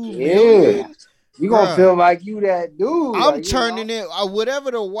got 2 million. You gonna feel like you that dude. I'm like, turning it,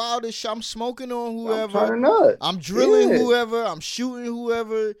 whatever the wildest shit, I'm smoking on whoever. I'm turning up. I'm drilling whoever. I'm shooting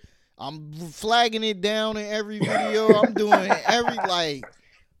whoever. I'm flagging it down in every video. I'm doing every, like,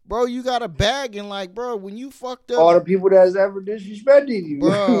 bro, you got a bag and, like, bro, when you fucked up. All the people that's ever disrespected you.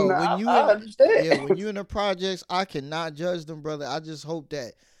 Bro, I understand. Yeah, when you in the projects, I cannot judge them, brother. I just hope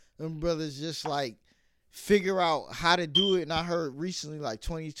that them brothers just, like, figure out how to do it. And I heard recently, like,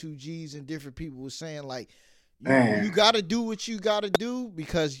 22 G's and different people was saying, like, you got to do what you got to do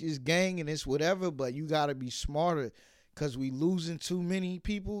because it's gang and it's whatever, but you got to be smarter because we losing too many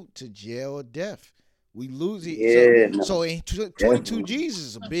people to jail or death. We lose it. Yeah, so in 22 G's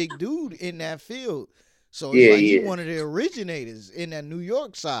is a big dude in that field. So it's he's one of the originators in that New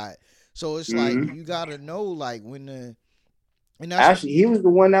York side. So it's like you got to know, like, when the. And actually, he was the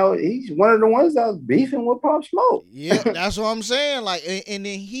one he's one of the ones that was beefing with Pop Smoke. Yeah, that's what I'm saying. Like, and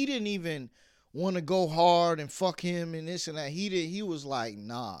then he didn't even want to go hard and fuck him and this and that. He was like,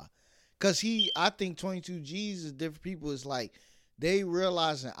 nah. Cause I think 22 G's is different people. It's like they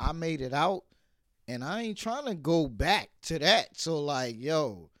realizing I made it out and I ain't trying to go back to that. So like,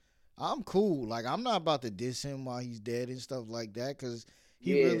 yo, I'm cool. Like, I'm not about to diss him while he's dead and stuff like that. Cause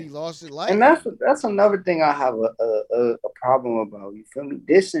he really lost his life. And that's another thing I have a problem about. You feel me?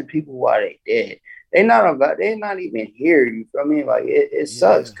 Dissing people while they dead. They're not even here. You feel me? Like it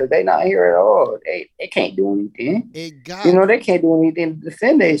sucks because they not here at all. They can't do anything. They can't do anything to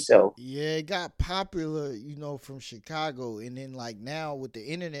defend themselves. Yeah, it got popular, from Chicago, and then like now with the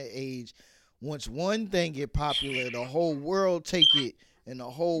internet age, once one thing get popular, the whole world take it, and the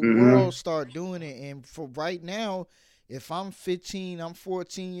whole world start doing it. And for right now, if I'm 15, I'm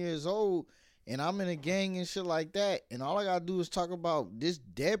 14 years old, and I'm in a gang and shit like that, and all I gotta do is talk about this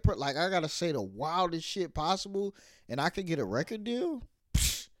dead person, like I gotta say the wildest shit possible, and I could get a record deal.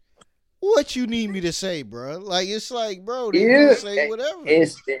 Pfft, what you need me to say, bro? Like, it's like, bro, they gonna say whatever.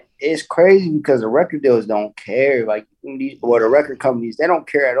 It's crazy because the record deals don't care. Like the record companies, they don't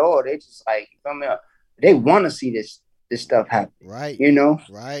care at all. They just like, they want to see this stuff happen. Right.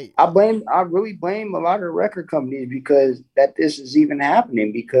 Right. I really blame a lot of the record companies because that this is even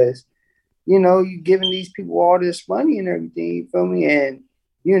happening because, you giving these people all this money and everything, you feel me? And,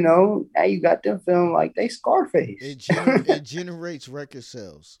 now you got them feeling like they Scarface. It generates record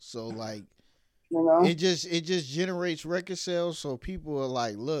sales. So like, it just generates record sales. So people are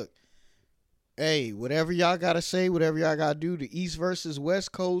like, look, hey, whatever y'all got to say, whatever y'all got to do, the East versus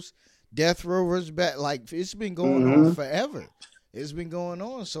West Coast, Death Row versus back, like it's been going on forever. It's been going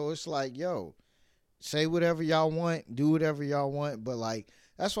on, so it's like, yo, say whatever y'all want, do whatever y'all want, but like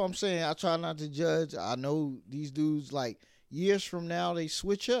that's what I'm saying. I try not to judge. I know these dudes, like years from now, they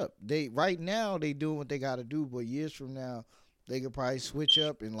switch up. Right now they doing what they got to do, but years from now they could probably switch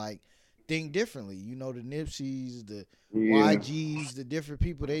up and like think differently. The Nipseys, the YGs, the different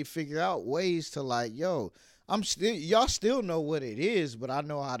people, they figure out ways to like, yo. Y'all still know what it is, but I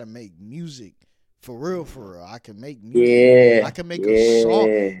know how to make music for real. I can make music. Yeah. I can make a song.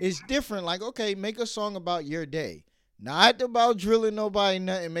 It's different. Like, okay, make a song about your day. Not about drilling nobody,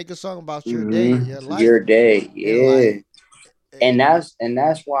 nothing. Make a song about your day, your life. Your day, yeah. And that's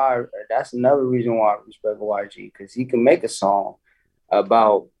why, that's another reason why I respect YG, because he can make a song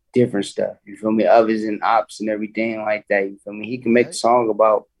about different stuff. You feel me? Others and ops and everything like that. You feel me? He can make a song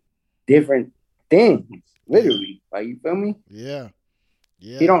about different things. Literally, like, you feel me? Yeah.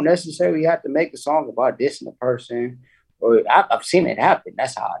 You don't necessarily have to make a song about dissing a person, or I've seen it happen.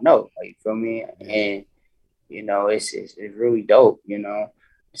 That's how I know. Like, you feel me? Yeah. And it's really dope.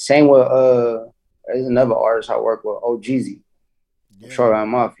 Same with there's another artist I work with, OGZ, Shoreline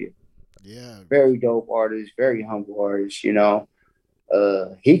Mafia. Yeah, very dope artist, very humble artist. He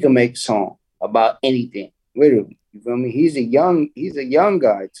can make a song about anything. Literally, you feel me? He's a young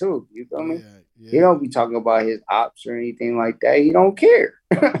guy too. You feel me? Yeah. He don't be talking about his ops or anything like that. He don't care.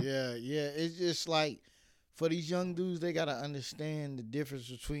 Yeah. It's just like for these young dudes, they gotta understand the difference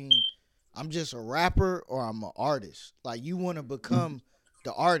between I'm just a rapper or I'm an artist. Like, you want to become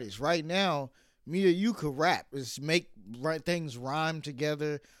the artist. Right now, me or you could rap. Just make things rhyme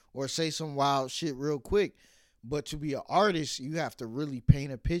together or say some wild shit real quick. But to be an artist, you have to really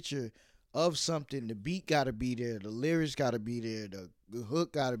paint a picture of something. The beat got to be there. The lyrics got to be there. The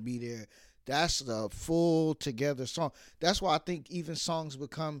hook got to be there. That's the full together song. That's why I think even songs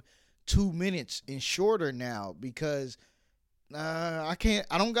become 2 minutes and shorter now because I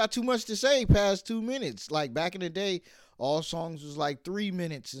don't got too much to say past 2 minutes. Like back in the day, all songs was like 3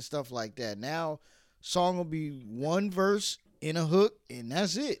 minutes and stuff like that. Now, song will be one verse in a hook and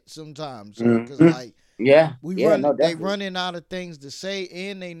that's it sometimes. So, because like, they running out of things to say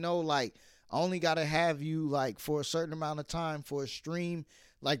and they know like, I only got to have you like for a certain amount of time for a stream.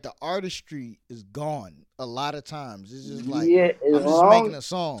 Like the artistry is gone a lot of times. It's just like, I'm just making a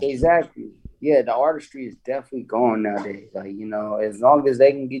song. Exactly. Yeah, the artistry is definitely gone nowadays. Like, you know, as long as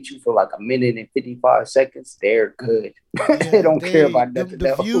they can get you for like a minute and 55 seconds, they're good. Yeah, they don't care about nothing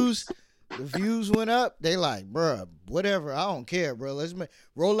else. The views went up. They like, bruh, whatever. I don't care, bro. Let's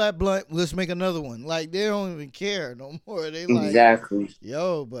roll that blunt. Let's make another one. Like they don't even care no more. They like, exactly.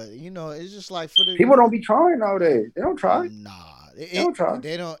 Yo, but you know, it's just like for the people don't be trying nowadays. They don't try. Nah, they don't try.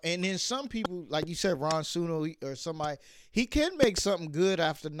 They don't. And then some people, like you said, Ron Suno or somebody, he can make something good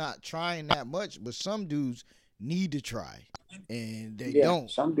after not trying that much. But some dudes need to try, and they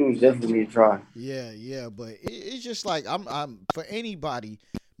don't. Some dudes definitely need to try. Yeah. But it's just like I'm for anybody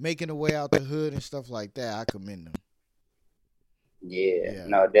making a way out the hood and stuff like that, I commend them. Yeah,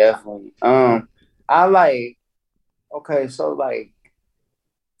 no, definitely. I like, okay, so like,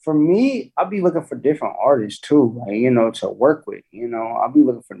 for me, I'll be looking for different artists too, like, you know, to work with, you know, I'll be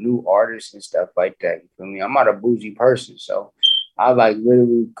looking for new artists and stuff like that, you feel me? I'm not a bougie person, so I like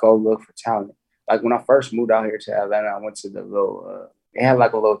literally go look for talent. Like when I first moved out here to Atlanta, I went to the little, they had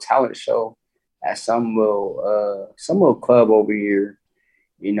like a little talent show at some little club over here.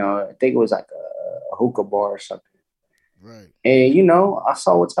 You know, I think it was like a hookah bar or something. Right. And, you know, I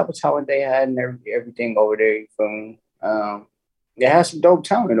saw what type of talent they had and everything over there, you feel me? They had some dope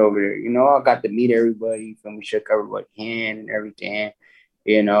talent over there. You know, I got to meet everybody, you feel me? Shook everybody's hand and everything,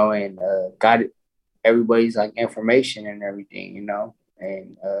 you know, and got everybody's like information and everything, you know.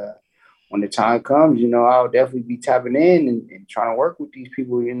 And when the time comes, you know, I'll definitely be tapping in and trying to work with these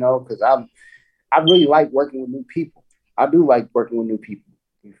people, you know, because I really like working with new people. I do like working with new people.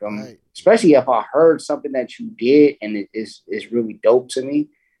 You feel me? Especially if I heard something that you did and it's really dope to me,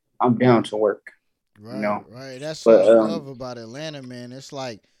 I'm down to work. Right, you know? Right. That's what I love about Atlanta, man. It's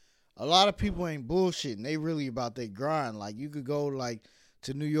like a lot of people ain't bullshitting. They really about their grind. Like you could go like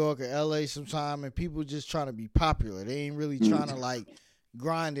to New York or LA sometime and people just trying to be popular. They ain't really trying to like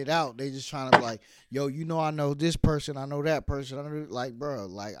grind it out. They just trying to be like, yo, you know, I know this person, I know that person. I know, like, bro,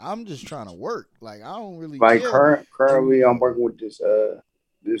 like I'm just trying to work. Like I don't really care. Currently I'm working with this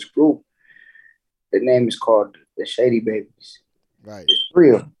group. The name is called the Shady Babies. Right. It's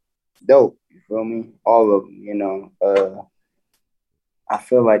real dope. You feel me? All of them, you know. I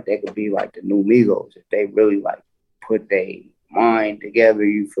feel like they could be like the new Migos if they really like put their mind together.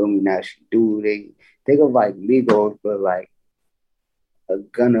 You feel me? Now she do. They think of like Migos, but like a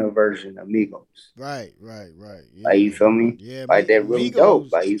Gunna version of Migos. Right. Yeah. Like you feel me? Yeah. Like they're really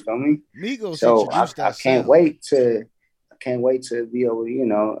dope. Like you feel me? Migos. So I can't wait to. Can't wait to be able to, you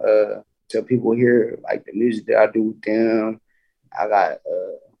know, tell people hear like the music that I do with them.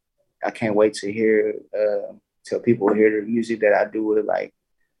 I can't wait to hear, tell people hear the music that I do with like,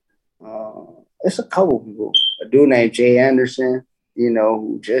 it's a couple people. A dude named Jay Anderson, you know,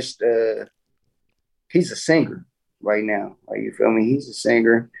 who just, he's a singer right now. Like, you feel me? He's a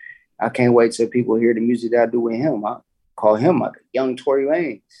singer. I can't wait till people hear the music that I do with him. I call him like a young Tory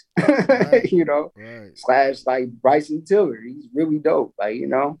Lanez, right. You know, / like Bryson Tiller. He's really dope, like, you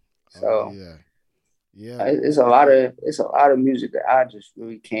know. So it's a lot of music that I just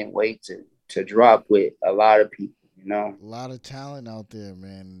really can't wait to drop with a lot of people, you know. A lot of talent out there,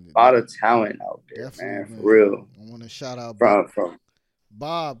 man. A lot of talent out there, man, for real. I want to shout out from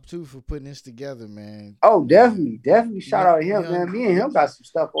Bob too for putting this together, man. Oh, definitely shout out him, man. Me and him got some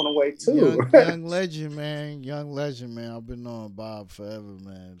stuff on the way too. Young legend, man. I've been knowing Bob forever,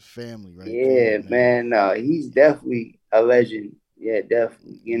 man. Family, right? Yeah, there, man. He's definitely a legend. Yeah,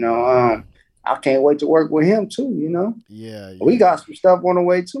 definitely. You know, I can't wait to work with him too. You know. Yeah. We got some stuff on the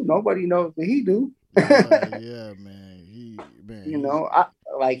way too. Nobody knows what he do. Yeah, man. You know,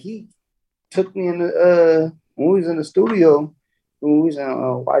 he took me in the when we was in the studio. When we was in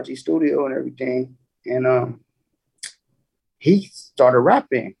YG Studio and everything, and he started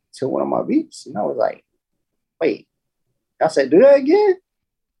rapping to one of my beats, and I was like, "Wait," I said, "Do that again?"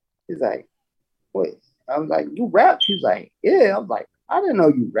 He's like, "Wait," I was like, "You rap?" He's like, "Yeah." I was like, "I didn't know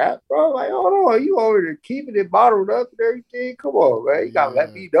you rap, bro." Like, "Hold on, you over there keeping it bottled up and everything? Come on, man, you gotta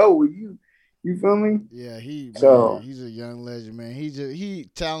let me know when you." You feel me? Yeah, he's a young legend, man. He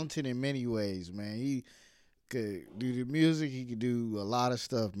talented in many ways, man. He could do the music. He could do a lot of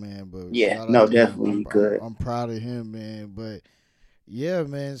stuff, man. But yeah, no, definitely good. I'm proud of him, man. But Yeah,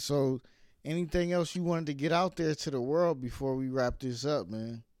 man. So, anything else you wanted to get out there to the world before we wrap this up,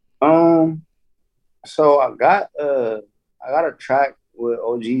 man? Um, so I got a track with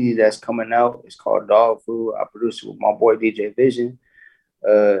OG that's coming out. It's called Dog Food. I produced it with my boy DJ Vision.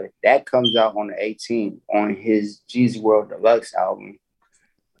 That comes out on the 18th on his Jeezy World Deluxe album.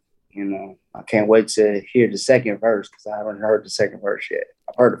 You know, I can't wait to hear the second verse because I haven't heard the second verse yet.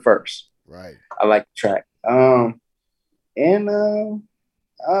 I've heard the first. Right. I like the track. And I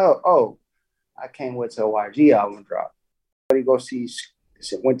can't wait till YG album drop.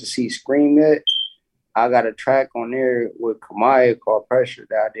 Went to see Scream It. I got a track on there with Kamaya called Pressure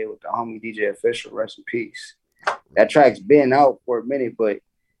that I did with the homie DJ Official. Rest in peace. That track's been out for a minute, but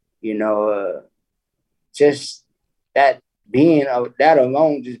you know, just that that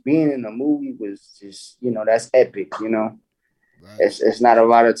alone, just being in the movie was just, you know, that's epic. You know, right. It's not a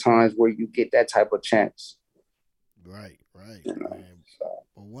lot of times where you get that type of chance. Right. You know, man. So.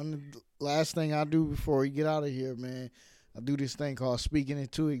 But one of the last thing I do before we get out of here, man, I do this thing called Speaking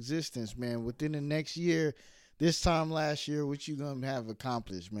Into Existence, man. Within the next year, this time last year, what you gonna have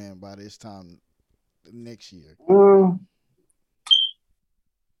accomplished, man, by this time next year?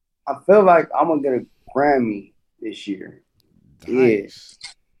 I feel like I'm gonna get a Grammy this year. Nice. Yeah,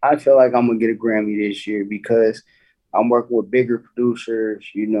 I feel like I'm gonna get a Grammy this year because I'm working with bigger producers.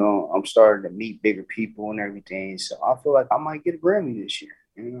 You know, I'm starting to meet bigger people and everything. So I feel like I might get a Grammy this year.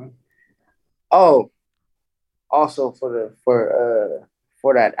 You know. Oh, also for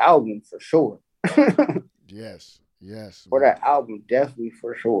that album for sure. Yes. For that album, definitely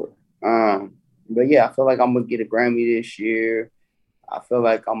for sure. But yeah, I feel like I'm gonna get a Grammy this year. I feel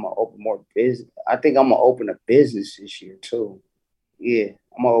like I'm gonna open more business. I think I'm gonna open a business this year too. Yeah,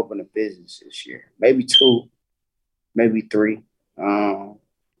 I'm gonna open a business this year. Maybe 2, maybe 3. I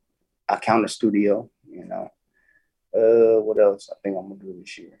count a studio, you know. What else I think I'm gonna do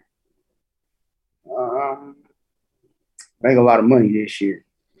this year? Make a lot of money this year,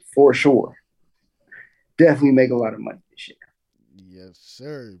 for sure. Definitely make a lot of money this year. Yes,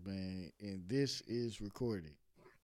 sir, man. And this is recorded.